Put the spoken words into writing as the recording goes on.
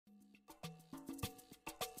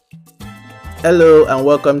Hello and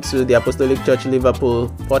welcome to the Apostolic Church Liverpool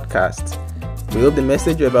podcast. We hope the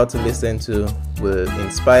message you're about to listen to will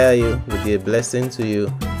inspire you, will be a blessing to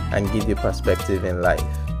you, and give you perspective in life.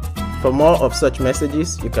 For more of such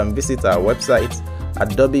messages, you can visit our website at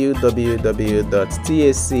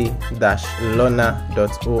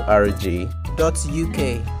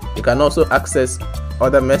www.tac-lona.org.uk. You can also access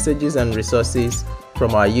other messages and resources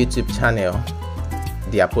from our YouTube channel,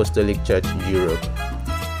 The Apostolic Church Europe.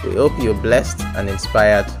 We hope you're blessed and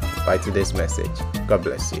inspired by today's message. God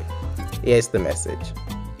bless you. Here's the message.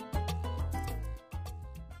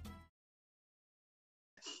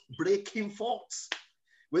 Breaking forth.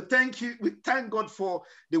 We thank God for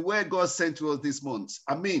the word God sent to us this month.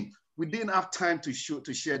 I mean, we didn't have time to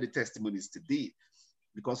share the testimonies today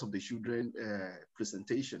because of the children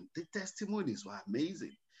presentation. The testimonies were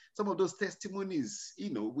amazing. Some of those testimonies,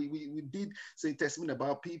 we did say testimony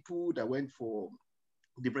about people that went for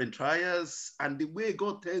different trials and the way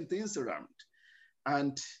God turned things around.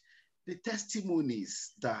 And the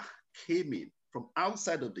testimonies that came in from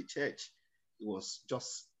outside of the church, it was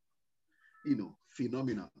just,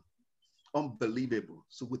 phenomenal, unbelievable.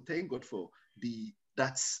 So we thank God for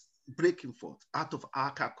that's breaking forth out of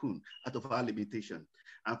our cocoon, out of our limitation.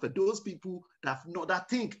 And for those people that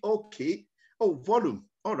think, okay, volume,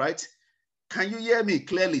 all right. Can you hear me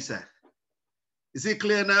clearly, sir? Is it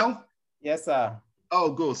clear now? Yes, sir.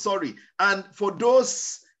 Oh, go. Sorry. And for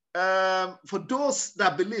those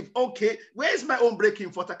that believe, okay, where's my own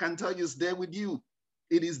breaking forth? I can tell you it's there with you.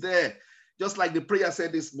 It is there. Just like the prayer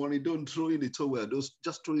said this morning, don't throw in the towel,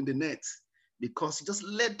 just throw in the net, because you just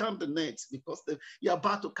let down the net because you're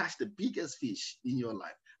about to catch the biggest fish in your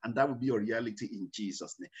life. And that will be your reality in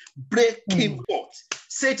Jesus' name. Breaking forth.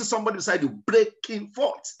 Say to somebody beside you, breaking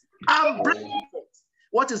forth. I'm breaking forth.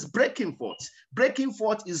 What is breaking forth? Breaking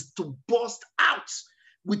forth is to burst out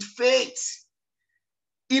with faith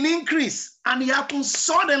in increase, and it happens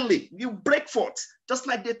suddenly. You break forth, just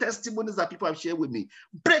like the testimonies that people have shared with me.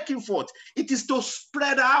 Breaking forth, it is to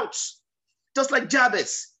spread out, just like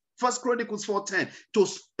Jabez, 1 Chronicles 4:10, to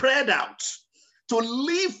spread out, to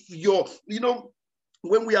leave your,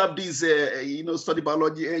 when we have these, study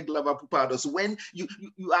biology, when you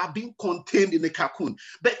are being contained in a cocoon,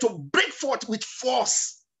 but to break forth with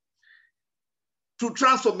force to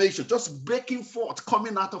transformation, just breaking forth,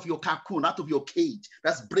 coming out of your cocoon, out of your cage.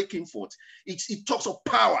 That's breaking forth. It talks of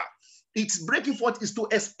power. It's breaking forth is to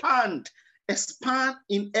expand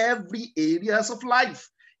in every areas of life,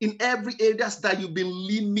 in every areas that you've been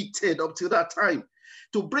limited up to that time.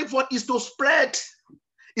 To break forth is to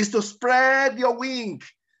spread your wing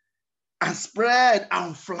and spread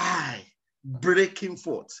and fly, breaking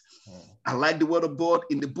forth. I like the word of God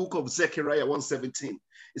in the book of Zechariah 1:17.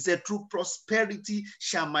 It said, through prosperity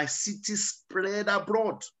shall my city spread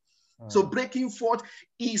abroad. So breaking forth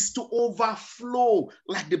is to overflow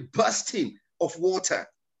like the bursting of water.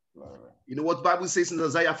 You know what the Bible says in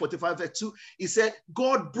Isaiah 45:2? It said,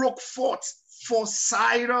 God broke forth for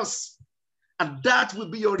Cyrus, and that will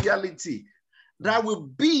be your reality. That will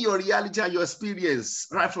be your reality and your experience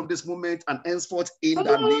right from this moment and henceforth in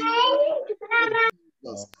the name of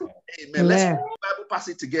Jesus. Amen. Let's read the Bible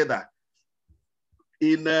passage together.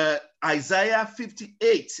 In Isaiah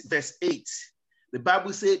 58:8, the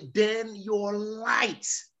Bible said, then your light,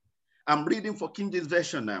 I'm reading for King James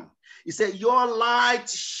Version now. It said, your light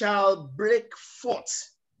shall break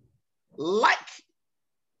forth like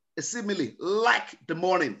a simile, like the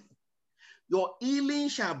morning. Your healing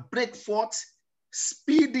shall break forth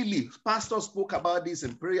speedily. Pastor spoke about this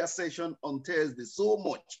in prayer session on Thursday so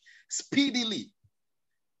much. Speedily.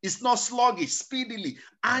 It's not sluggish, speedily.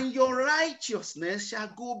 And your righteousness shall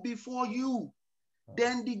go before you.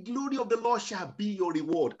 Then the glory of the Lord shall be your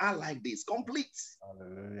reward. I like this. Complete.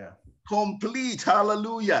 Hallelujah. Complete.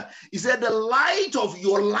 Hallelujah. He said, the light of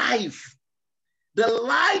your life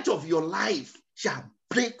shall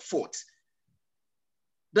break forth.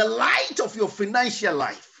 The light of your financial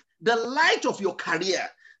life, the light of your career,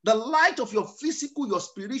 the light of your physical, your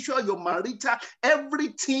spiritual, your marital,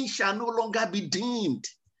 everything shall no longer be dimmed,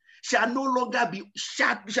 shall no longer be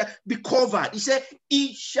covered. He said,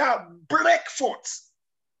 it shall break forth.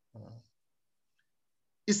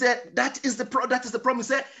 He said, that is the promise. He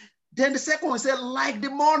said, then the second one said, like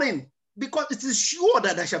the morning, because it is sure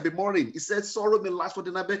that there shall be morning. He said, sorrow may last for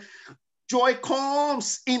the night, but joy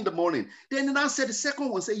comes in the morning. Then he now said, the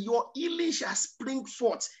second one said, your healing shall spring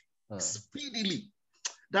forth speedily.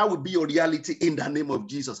 That would be your reality in the name of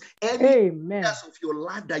Jesus. Any areas of your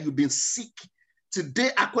life that you've been sick, Today,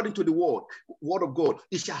 according to the word of God,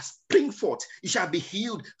 it shall spring forth. It shall be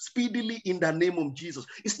healed speedily in the name of Jesus.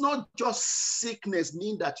 It's not just sickness,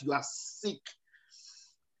 mean that you are sick.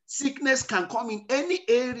 Sickness can come in any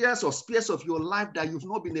areas or spheres of your life that you've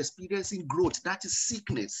not been experiencing growth. That is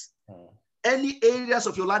sickness. Any areas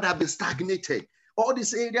of your life that have been stagnated, all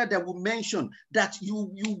these areas that we mentioned, that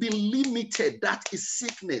you've been limited, that is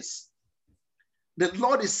sickness. The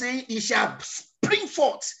Lord is saying it shall spring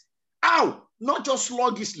forth. How? Not just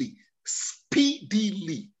sluggishly,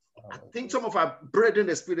 speedily. I think some of our brethren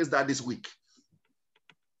experienced that this week.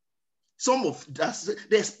 Some of that's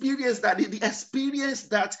the experience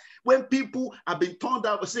that when people have been turned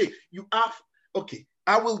out, say, you have, okay,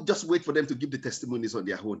 I will just wait for them to give the testimonies on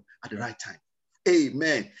their own at the right time.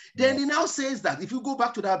 Amen. Then he now says that, if you go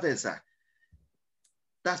back to that verse,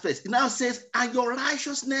 that verse, it now says, and your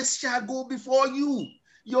righteousness shall go before you.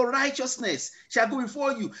 Your righteousness shall go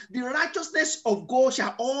before you. The righteousness of God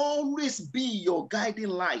shall always be your guiding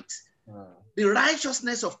light. The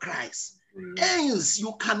righteousness of Christ. Hence,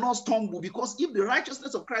 you cannot stumble, because if the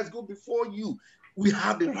righteousness of Christ go before you, we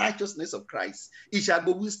have the righteousness of Christ. He shall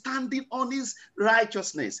go with standing on his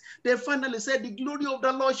righteousness. They finally said, the glory of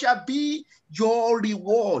the Lord shall be your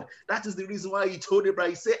reward. That is the reason why he told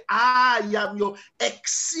Abraham, he said, I am your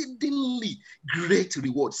exceedingly great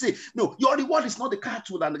reward. Say, no, your reward is not the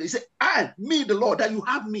cattle. And he said, me, the Lord, that you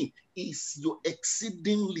have me, is your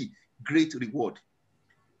exceedingly great reward.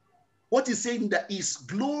 What he's saying, that his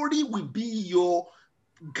glory will be your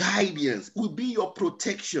guidance, will be your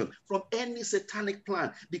protection from any satanic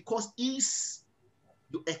plan, because he's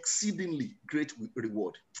your exceedingly great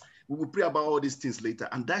reward. We will pray about all these things later,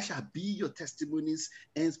 and that shall be your testimonies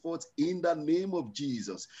henceforth in the name of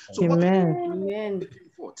Jesus. So Amen. What are breaking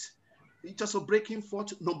forth? It's just a breaking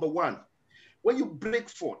forth. Number one, when you break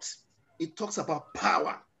forth, it talks about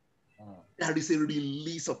power. There is a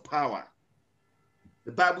release of power.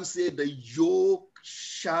 The Bible says the yoke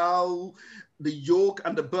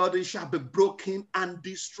and the burden shall be broken and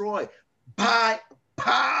destroyed by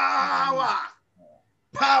power.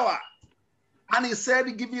 Power. And he said,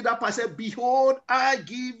 he give you that power. I said, behold, I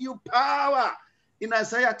give you power. In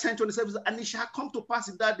Isaiah 10:27, and it shall come to pass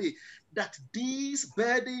in that day that these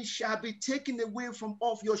burdens shall be taken away from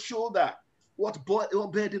off your shoulder. What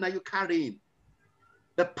burden are you carrying?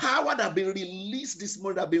 The power that has been released this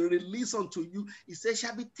morning, that has been released unto you, it says,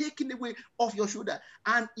 shall be taken away off your shoulder,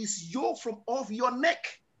 and is yoke from off your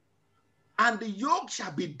neck. And the yoke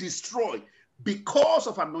shall be destroyed because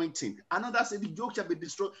of anointing. Another said, the yoke shall be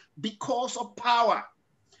destroyed because of power.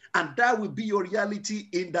 And that will be your reality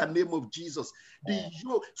in the name of Jesus. The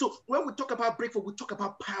yoke. So when we talk about breakthrough, we talk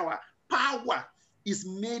about power. Power is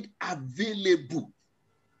made available.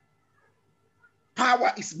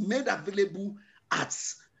 Power is made available at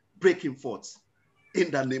breaking forth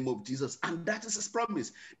in the name of Jesus. And that is his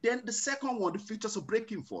promise. Then the second one, the features of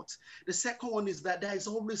breaking forth. The second one is that there is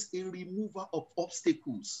always a removal of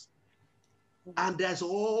obstacles. And there's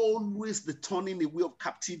always the turning away of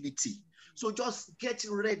captivity. So just get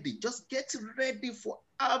ready. Just get ready for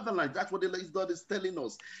avalanche. That's what the Lord is telling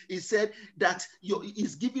us. He said that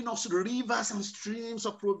he's giving us rivers and streams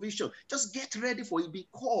of provision. Just get ready for it,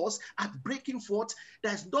 because at breaking forth,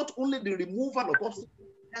 there's not only the removal of obstacles,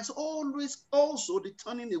 there's always also the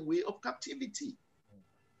turning away of captivity.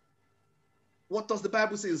 What does the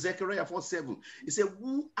Bible say in Zechariah 4:7? It said,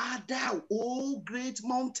 who art thou, O great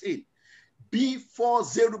mountain? Before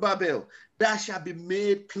Zerubbabel, that shall be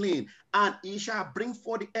made clean, and he shall bring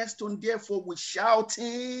forth the headstone, therefore with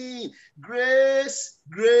shouting, grace,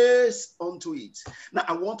 grace unto it. Now,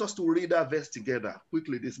 I want us to read that verse together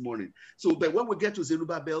quickly this morning. So, but when we get to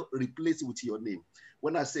Zerubbabel, replace it with your name.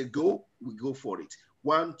 When I say go, we go for it.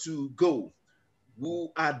 1, 2, go.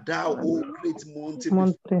 Who art thou, O great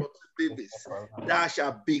mountain, thou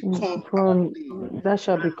shalt become clean. That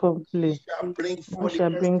shall become clean. Thou shalt bring forth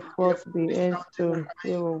the headstone, with shout,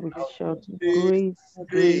 grace,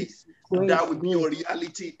 grace. That will be your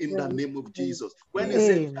reality in the name of Jesus. When he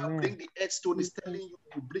says bring the headstone, is telling you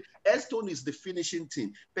to bring. Headstone is the finishing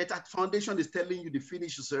thing, but that foundation is telling you the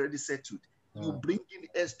finish is already settled. You bring in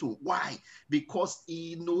headstone. Why? Because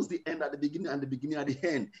he knows the end at the beginning and the beginning at the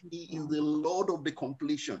end. He is the Lord of the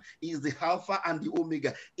completion. He is the Alpha and the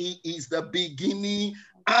Omega. He is the beginning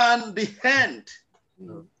and the end.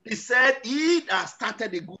 He said, he that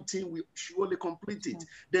started a good thing will surely complete it.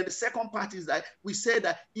 Then the second part is that we said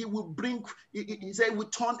that he will bring, he said, we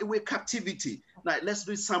turn away captivity. Now let's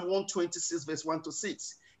read Psalm 126, verse 1 to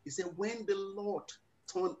 6. He said, when the Lord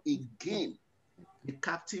turned again the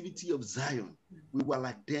captivity of Zion, we were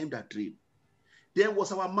like them that dream. Then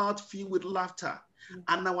was our mouth filled with laughter,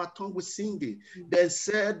 and our tongue with singing. Then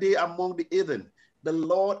said they among the heathen, the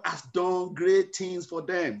Lord has done great things for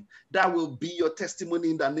them. That will be your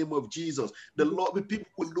testimony in the name of Jesus. The Lord, the people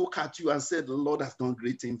will look at you and say, the Lord has done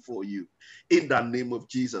great things for you in the name of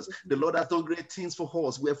Jesus. The Lord has done great things for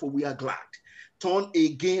us, wherefore we are glad. Turn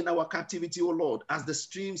again our captivity, O Lord, as the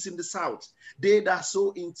streams in the south. They that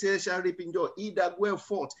sow in tears shall reap in joy. He that goeth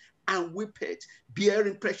forth and weepeth,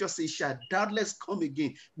 bearing precious seed, shall doubtless come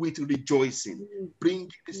again with rejoicing. Bring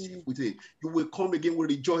the with it. You will come again with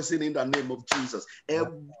rejoicing in the name of Jesus.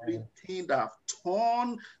 Everything that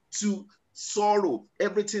turned to sorrow,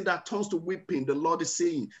 everything that turns to weeping, the Lord is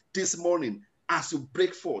saying this morning, as you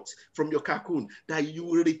break forth from your cocoon, that you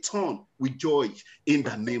will return with joy in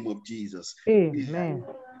the name of Jesus. Amen.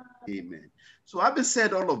 Amen. So having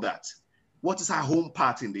said all of that, what is our home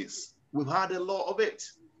part in this? We've had a lot of it.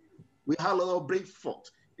 We had a lot of break forth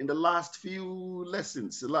in the last few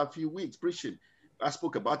lessons, the last few weeks preaching. I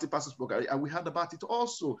spoke about it, Pastor spoke, and we heard about it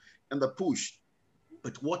also in the push.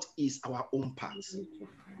 But what is our own part?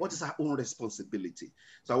 What is our own responsibility?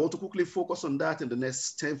 So I want to quickly focus on that in the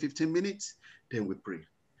next 10, 15 minutes. Then we pray.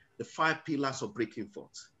 The 5 pillars of breaking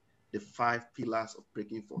forth. The 5 pillars of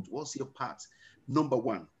breaking forth. What's your part? Number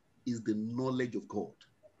 1 is the knowledge of God.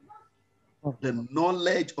 The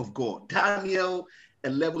knowledge of God. Daniel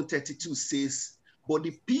 11:32 says, but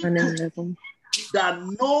the people that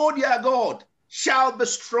know their God shall be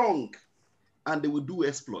strong, and they will do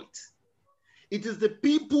exploit. It is the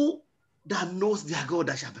people that knows their God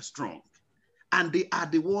that shall be strong, and they are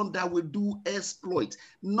the one that will do exploit.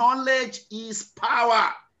 Knowledge is power.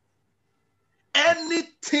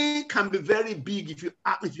 Anything can be very big if you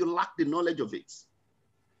lack the knowledge of it.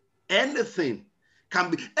 Anything can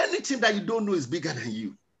be, anything that you don't know is bigger than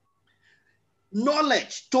you.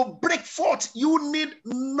 Knowledge, to break forth, you need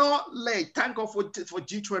knowledge. Thank God for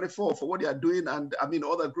G24 for what they are doing, and I mean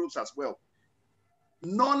other groups as well.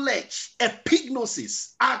 Knowledge,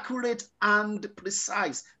 epignosis, accurate and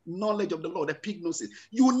precise knowledge of the Lord, epignosis.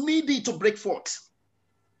 You need it to break forth.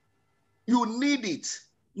 You need it.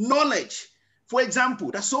 Knowledge. For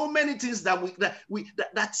example, there's so many things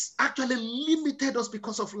that's actually limited us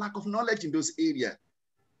because of lack of knowledge in those areas.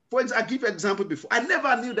 For example, I'll give you an example before. I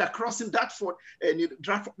never knew that crossing Dartford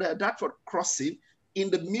crossing in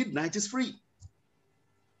the midnight is free.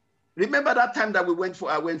 Remember that time that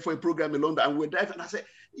I went for a program in London and we were driving, and I said,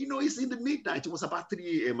 it's in the midnight. It was about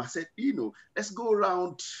 3 a.m. I said, let's go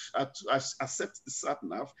around, accept the sat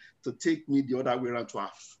nav to take me the other way around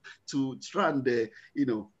to try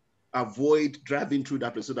and, avoid driving through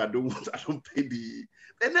that place so that I don't pay the.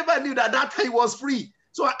 They never knew that time was free.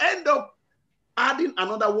 So I end up adding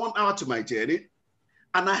another 1 hour to my journey,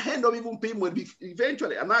 and I end up even paying more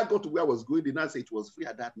eventually. And I got to where I was going, and I said it was free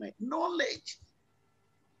at that night. Knowledge.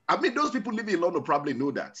 I mean, those people living in London probably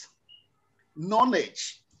know that.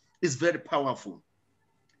 Knowledge is very powerful.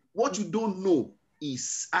 What you don't know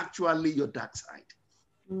is actually your dark side.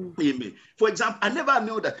 Amen. For example, I never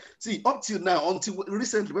knew that. See, up till now, until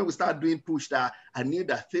recently when we started doing push, that I knew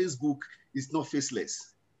that Facebook is not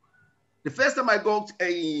faceless. The first time I got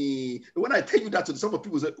when I tell you that to some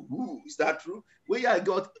people say, "Ooh, is that true?" Where I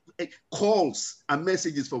got calls and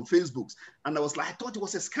messages from Facebook, and I was like, I thought it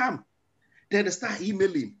was a scam. Then they start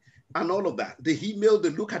emailing and all of that. They email, they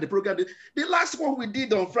look at the program. The last one we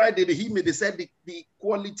did on Friday, they said the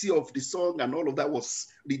quality of the song and all of that was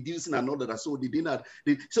reducing and all of that. So they didn't.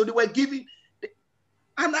 So they were giving.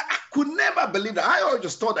 And I could never believe that. I always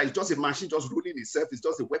just thought that it's just a machine just ruling itself. It's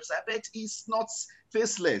just a website, but it's not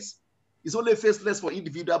faceless. It's only faceless for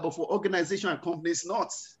individual, but for organization and companies,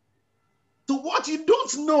 not. So what you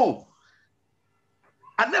don't know,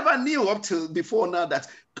 I never knew up till before now that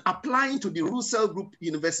applying to the Russell Group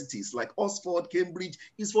universities like Oxford, Cambridge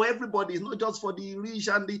is for everybody. It's not just for the rich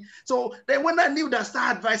and the. So then when I knew that, I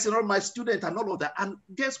started advising all my students and all of that. And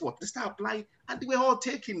guess what? They started applying and they were all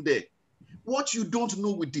taken there. What you don't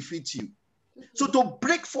know will defeat you. So to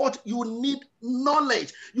break forth, you need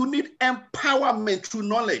knowledge. You need empowerment through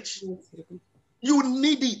knowledge. You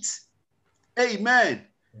need it. Amen.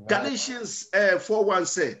 Wow. Galatians 4:1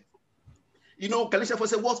 said, Galatians 4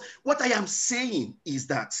 said, what I am saying is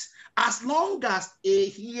that as long as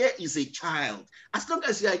here is a child, as long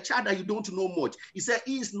as you're a child that you don't know much, he said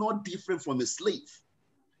he is not different from a slave.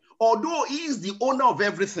 Although he is the owner of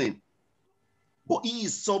everything, but he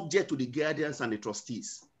is subject to the guardians and the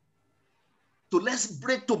trustees. So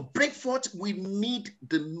to break forth, we need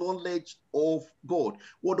the knowledge of God.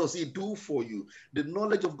 What does it do for you? The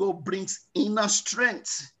knowledge of God brings inner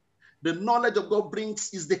strength. The knowledge of God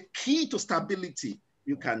is the key to stability.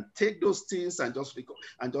 You can take those things and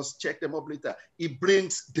just check them up later. It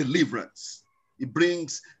brings deliverance. It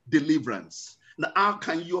brings deliverance. Now, how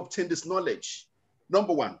can you obtain this knowledge?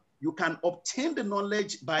 Number one, you can obtain the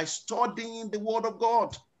knowledge by studying the word of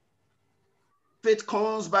God. Faith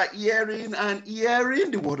comes by hearing, and hearing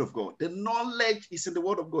the word of God. The knowledge is in the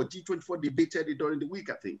word of God. G24 debated it during the week,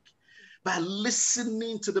 I think. By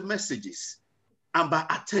listening to the messages and by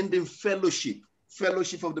attending fellowship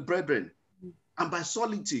of the brethren. And by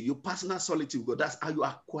solitude, your personal solitude, God, that's how you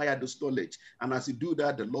acquire this knowledge. And as you do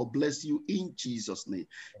that, the Lord bless you in Jesus' name.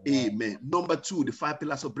 Amen. Number two, the 5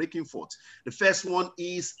 pillars of breaking forth. The first one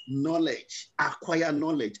is knowledge. Acquire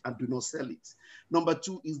knowledge and do not sell it. Number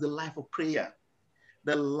two is the life of prayer.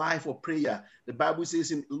 The life of prayer. The Bible says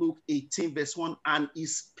in Luke 18, verse 1, and he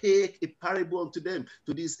spake a parable unto them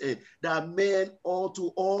to this end, that men ought to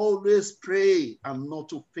always pray and not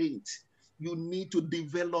to faint. You need to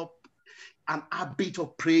develop an habit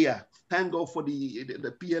of prayer. Thank God for the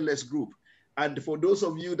PLS group. And for those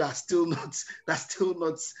of you that are still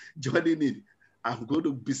not joining it, I'm going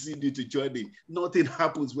to beseech you to join in. Nothing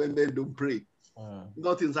happens when men don't pray.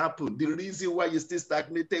 Nothing's happened. The reason why you still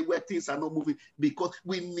stagnated, where things are not moving, because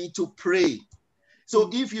we need to pray. So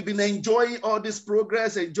if you've been enjoying all this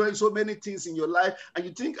progress, enjoying so many things in your life, and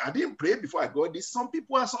you think, I didn't pray before I got this, some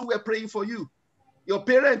people are somewhere praying for you. Your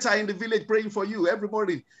parents are in the village praying for you every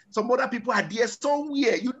morning. Some other people are there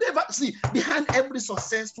somewhere. You never see behind every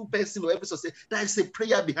successful person or every success, there is a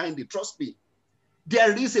prayer behind it. Trust me.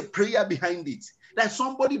 There is a prayer behind it. There's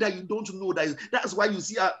somebody that you don't know. That's why you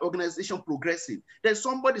see our organization progressing. There's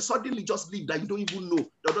somebody suddenly just leave that you don't even know,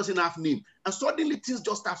 that doesn't have name. And suddenly things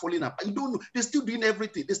just start falling apart. You don't know. They're still doing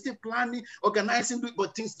everything. They're still planning, organizing,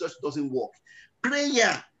 but things just doesn't work.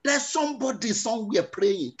 Prayer. There's somebody somewhere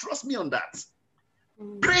praying. Trust me on that.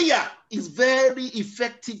 Prayer is very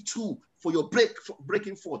effective tool for your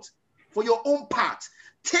breaking forth, for your own part.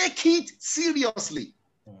 Take it seriously.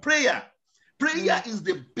 Prayer is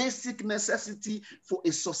the basic necessity for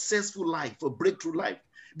a successful life, for breakthrough life.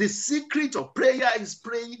 The secret of prayer is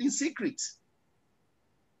praying in secret.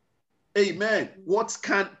 Amen. What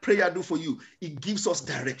can prayer do for you? It gives us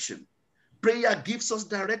direction. Prayer gives us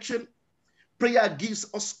direction. Prayer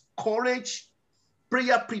gives us courage.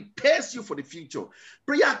 Prayer prepares you for the future.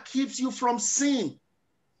 Prayer keeps you from sin.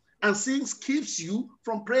 And sin keeps you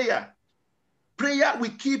from prayer. Prayer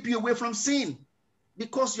will keep you away from sin.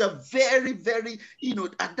 Because you're very, very,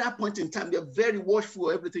 at that point in time, you're very watchful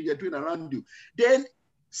of everything you're doing around you. Then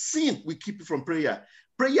sin will keep you from prayer.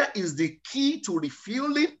 Prayer is the key to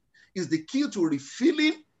refueling, is the key to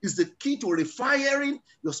refilling, is the key to refiring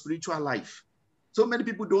your spiritual life. So many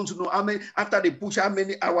people don't know how many, after they push, how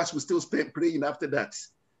many hours we still spend praying after that.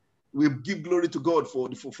 We give glory to God for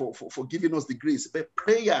giving us the grace. But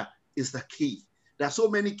prayer is the key. There are so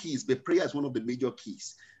many keys, but prayer is one of the major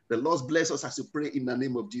keys. The Lord bless us as we pray in the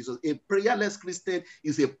name of Jesus. A prayerless Christian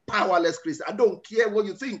is a powerless Christian. I don't care what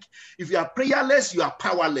you think. If you are prayerless, you are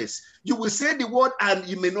powerless. You will say the word and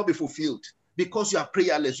it may not be fulfilled because you are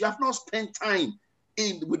prayerless. You have not spent time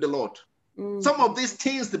with the Lord. Some of these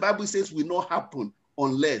things the Bible says will not happen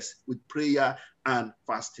unless with prayer and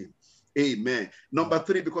fasting. Amen. Number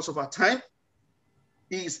 3, because of our time,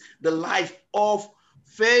 is the life of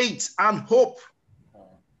faith and hope.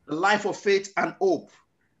 The life of faith and hope.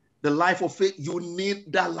 The life of faith, you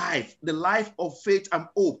need that life. The life of faith and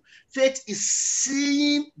hope. Faith is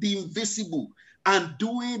seeing the invisible and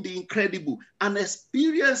doing the incredible and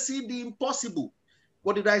experiencing the impossible.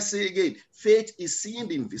 What did I say again? Faith is seeing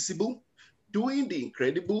the invisible, doing the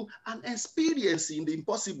incredible, and experiencing the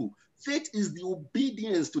impossible. Faith is the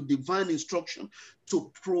obedience to divine instruction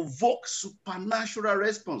to provoke supernatural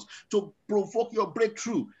response, to provoke your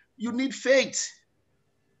breakthrough. You need faith.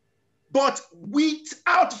 But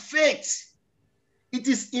without faith, it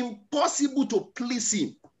is impossible to please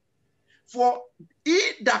him. For he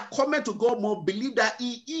that cometh to God must believe that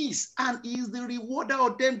he is, and he is the rewarder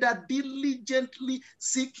of them that diligently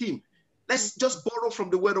seek him. Let's just borrow from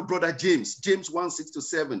the word of brother James, James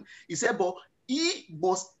 1:6-7. He said, but he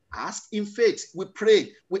must ask in faith. We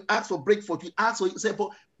pray, we ask for breakthrough. We ask for, he said, but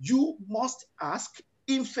you must ask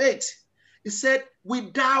in faith. He said,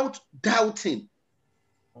 without doubting.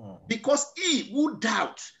 Because he who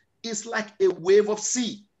doubts is like a wave of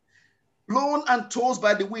sea, blown and tossed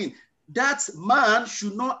by the wind. That man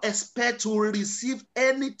should not expect to receive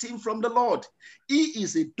anything from the Lord. He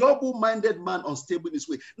is a double-minded man, unstable in his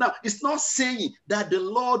way. Now, it's not saying that the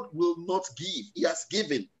Lord will not give. He has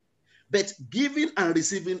given. But giving and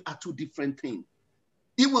receiving are two different things.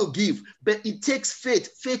 He will give, but it takes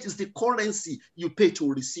faith. Faith is the currency you pay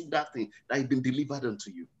to receive that thing that has been delivered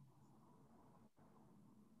unto you.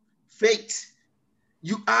 Faith.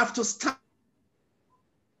 You have to stand.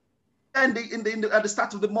 And at the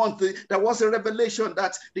start of the month, there was a revelation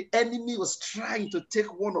that the enemy was trying to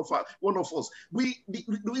take one of us. We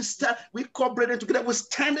cooperated together. We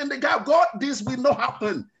stand in the gap. God, this will not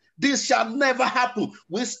happen. This shall never happen.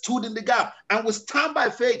 We stood in the gap and we stand by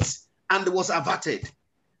faith, and it was averted.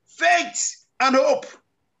 Faith and hope.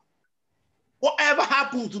 Whatever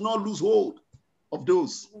happens, do not lose hold of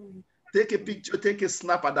those. Take a picture, take a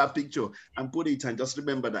snap at that picture and put it, and just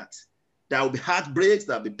remember that. There will be heartbreaks,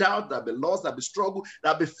 there will be doubt, there will be loss, there will be struggle,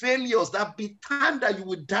 there will be failures, there will be time that you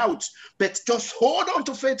will doubt. But just hold on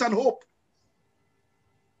to faith and hope.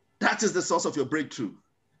 That is the source of your breakthrough.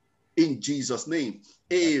 In Jesus' name,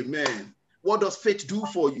 amen. What does faith do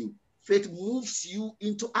for you? Faith moves you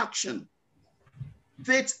into action.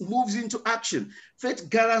 Faith moves into action. Faith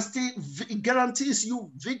guarantees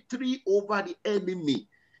you victory over the enemy.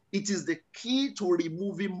 It is the key to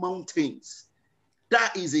removing mountains.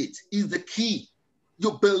 That is it. Is the key.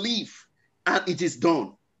 You believe and it is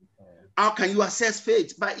done. How can you assess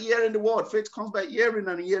faith? By hearing the word. Faith comes by hearing,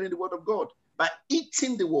 and hearing the word of God. By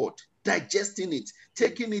eating the word, digesting it,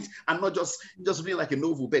 taking it, and not just being like a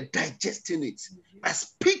novel, but digesting it. By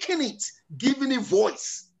speaking it, giving a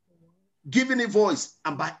voice. Giving a voice,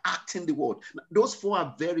 and by acting the word. Those four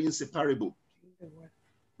are very inseparable.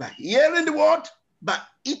 By hearing the word, by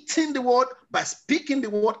eating the word, by speaking the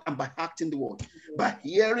word, and by acting the word. By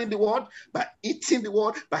hearing the word, by eating the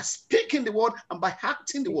word, by speaking the word, and by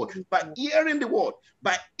acting the word. By hearing the word,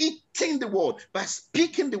 by eating the word, by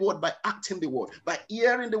speaking the word, by acting the word. By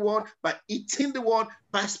hearing the word, by eating the word,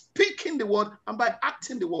 by speaking the word, and by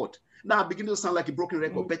acting the word. Now, I'm beginning to sound like a broken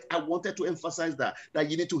record, but I wanted to emphasize that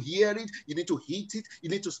you need to hear it, you need to eat it, you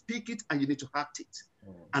need to speak it, and you need to act it.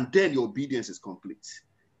 And then your obedience is complete.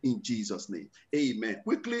 In Jesus' name, amen.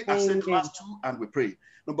 Quickly, I said the last two, and we pray.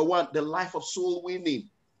 Number one, the life of soul winning.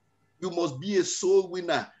 You must be a soul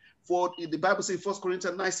winner. For the Bible says, 1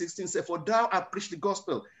 Corinthians 9:16 says, "For thou hast preached the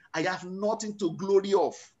gospel, I have nothing to glory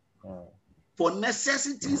of. For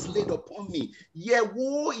necessity is laid upon me. Yea,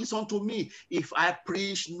 woe is unto me if I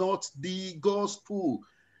preach not the gospel."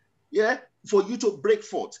 Yeah, for you to break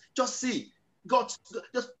forth. Just see, God,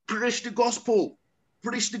 just preach the gospel.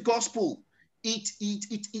 Preach the gospel.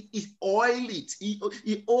 Oil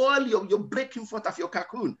you're breaking forth of your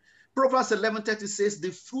cocoon. Proverbs 11:30 says,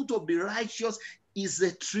 "The fruit of the righteous is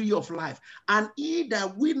the tree of life, and he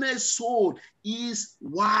that winneth soul is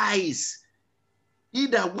wise." He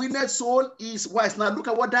that winneth soul is wise. Now look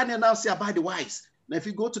at what Daniel now says about the wise. Now if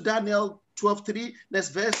you go to Daniel 12:3, next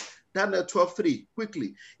verse, Daniel 12:3,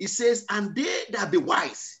 quickly. It says, "And they that be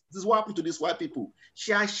wise," this is what happened to these white people,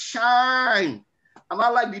 "shall shine." And I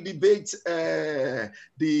like the debate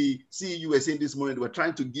the CEU was saying this morning. They were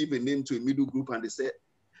trying to give a name to a middle group, and they said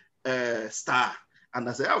star. And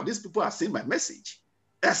I said, oh, these people are saying my message.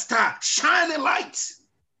 A star, shining light.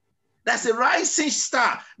 That's a rising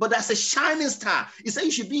star, but that's a shining star. He said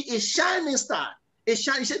you should be a shining star. He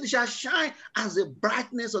said they shall shine as the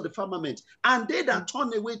brightness of the firmament, and they that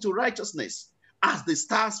turn away to righteousness as the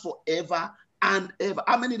stars forever and ever.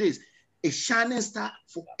 How many days? A shining star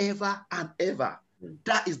forever and ever.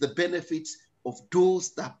 That is the benefit of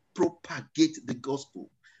those that propagate the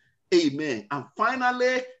gospel. Amen. And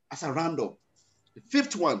finally, as a roundup, the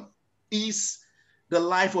fifth one is the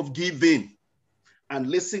life of giving. And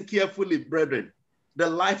listen carefully, brethren, the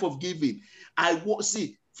life of giving. I want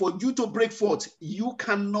see, for you to break forth, you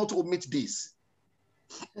cannot omit this.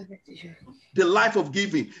 The life of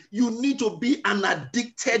giving. You need to be an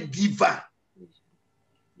addicted giver.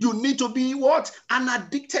 You need to be what? An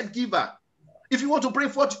addicted giver. If you want to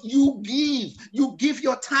break forth, you give. You give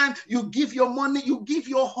your time, you give your money, you give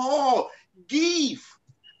your all. Give.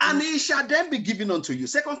 And it shall then be given unto you.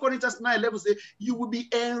 2 Corinthians 9:11 says, you will be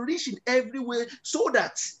enriched in every way, so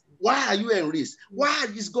that, why are you enriched? Why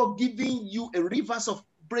is God giving you a rivers of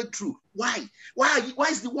breakthrough? Why? Why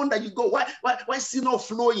is the one that you go? Why is it not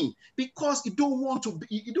flowing? Because you don't want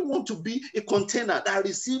to be a container that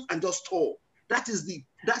receive and just store. That's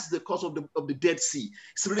the cause of the Dead Sea.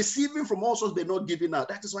 It's receiving from all sorts, but not giving out.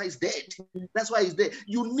 That is why it's dead. That's why it's dead.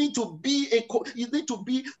 You need to be a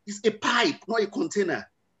pipe, not a container.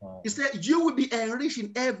 He said you will be enriched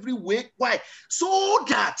in every way. Why? So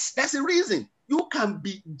that's the reason you can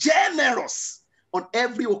be generous on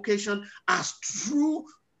every occasion, as through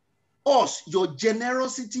us, your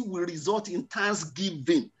generosity will result in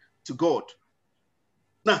thanksgiving to God.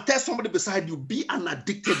 Now tell somebody beside you, be an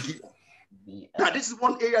addicted giver. Now, this is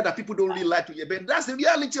one area that people don't really like to hear, but that's the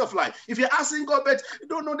reality of life. If you're asking God, but you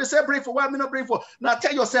don't know, they say pray for, why am I not praying for? Now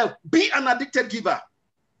tell yourself, be an addicted giver.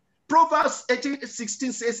 Proverbs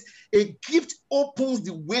 18:16 says, a gift opens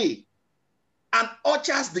the way and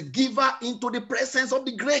ushers the giver into the presence of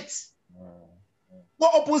the great.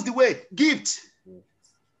 What opens the way? Gift.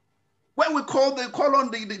 When we call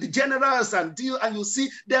on the generals and deal, and you see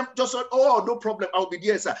them just, oh, no problem, I'll be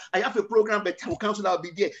there, sir. I have a program, but town council, I'll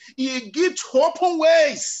be there. He gives open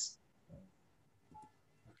ways.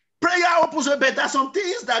 Prayer opens way, but there's some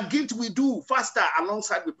things that gift we do faster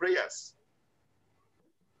alongside with prayers.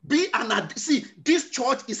 See, this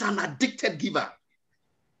church is an addicted giver.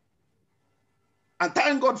 And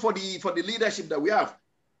thank God for the leadership that we have.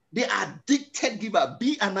 The addicted giver.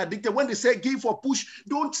 Be an addicted. When they say give or push,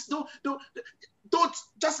 don't just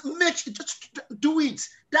do it.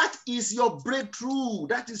 That is your breakthrough.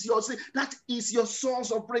 That is your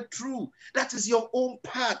source of breakthrough. That is your own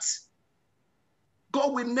part.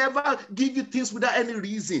 God will never give you things without any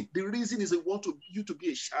reason. The reason is He wants you to be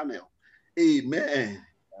a channel. Amen.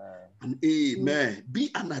 And amen. Be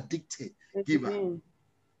an addicted giver.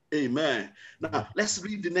 Amen. Now let's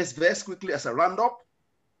read the next verse quickly as a roundup.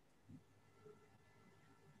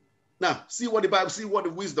 Now, see what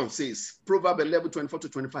the wisdom says. Proverbs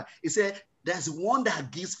 11:24-25. It said, there's one that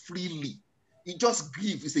gives freely. He just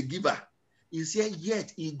gives, he's a giver. He said,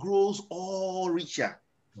 yet he grows all richer.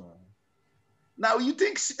 Now, you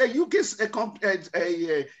think the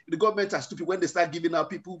government are stupid when they start giving out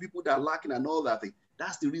people that are lacking and all that thing.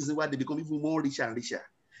 That's the reason why they become even more richer and richer.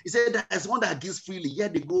 He said, there's one that gives freely,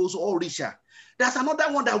 yet he grows all richer. There's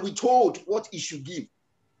another one that we told what he should give,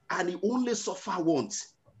 and he only suffer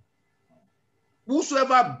once.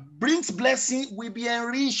 Whosoever brings blessing will be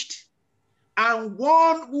enriched, and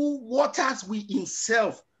one who waters will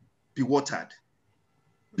himself be watered.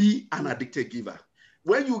 Be an addicted giver.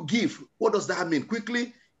 When you give, what does that mean?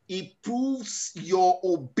 Quickly, it proves your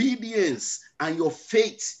obedience and your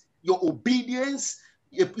faith. Your obedience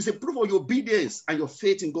is a proof of your obedience and your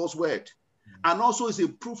faith in God's word. And also it's a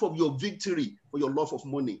proof of your victory for your love of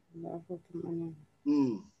money.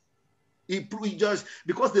 It just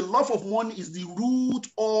because the love of money is the root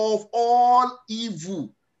of all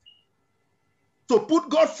evil. So put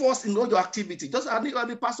God first in all your activity. Just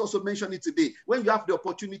the pastor also mentioned it today. When you have the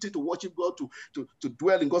opportunity to worship God, to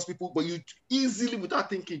dwell in God's people, but you easily, without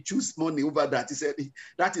thinking, choose money over that. He said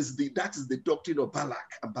that is the doctrine of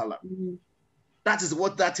Balak and Balaam. That is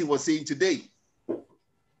what that he was saying today.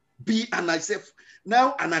 And I said,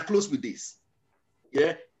 now, and I close with this.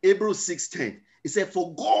 Yeah, Hebrews 6:10. He said,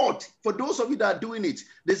 for God, for those of you that are doing it,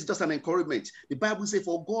 this is just an encouragement. The Bible says,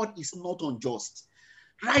 for God is not unjust.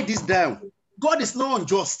 Write this down. God is not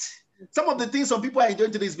unjust. Some of the things some people are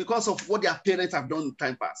enjoying today is because of what their parents have done in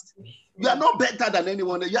time past. You are not better than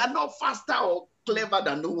anyone else. You are not faster or clever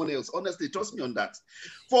than no one else. Honestly, trust me on that.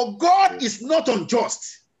 For God is not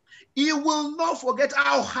unjust. He will not forget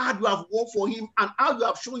how hard you have worked for him and how you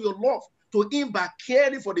have shown your love to him by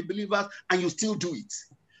caring for the believers, and you still do it.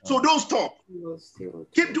 So don't stop.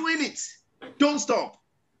 Keep doing it. Don't stop.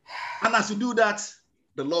 And as you do that,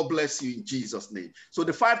 the Lord bless you in Jesus' name. So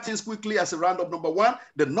the 5 things quickly as a roundup. Number 1,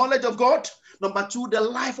 the knowledge of God. Number 2, the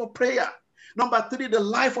life of prayer. Number 3, the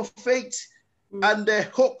life of faith and the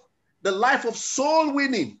hope. The life of soul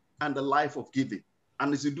winning and the life of giving.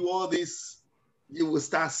 And as you do all this, you will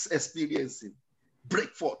start experiencing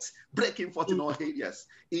breaking forth in all areas,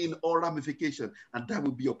 in all ramifications, and that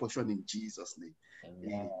will be your portion in Jesus' name.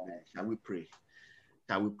 Amen. Shall we pray?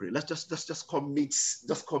 Shall we pray? Let's just commit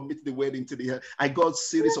the word into the hand. I got a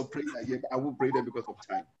series of prayer here, but I won't pray them because of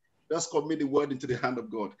time. Just commit the word into the hand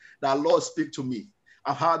of God. That Lord, speak to me.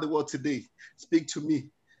 I've heard the word today. Speak to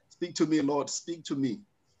me. Speak to me, Lord. Speak to me.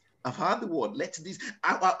 I've heard the word. Let this.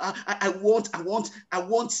 I want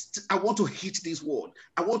to hit this word.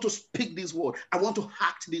 I want to speak this word. I want to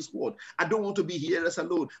act this word. I don't want to be hearers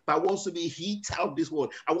alone, but I want to be heat out this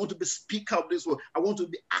word. I want to be speak out this word. I want to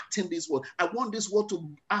be acting this word. I want this word to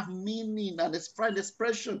have meaning and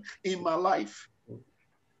expression in my life.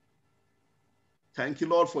 Thank you,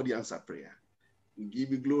 Lord, for the answer prayer. We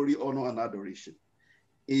give you glory, honor, and adoration.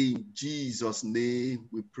 In Jesus' name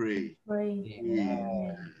we pray.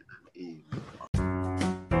 Amen. Amen.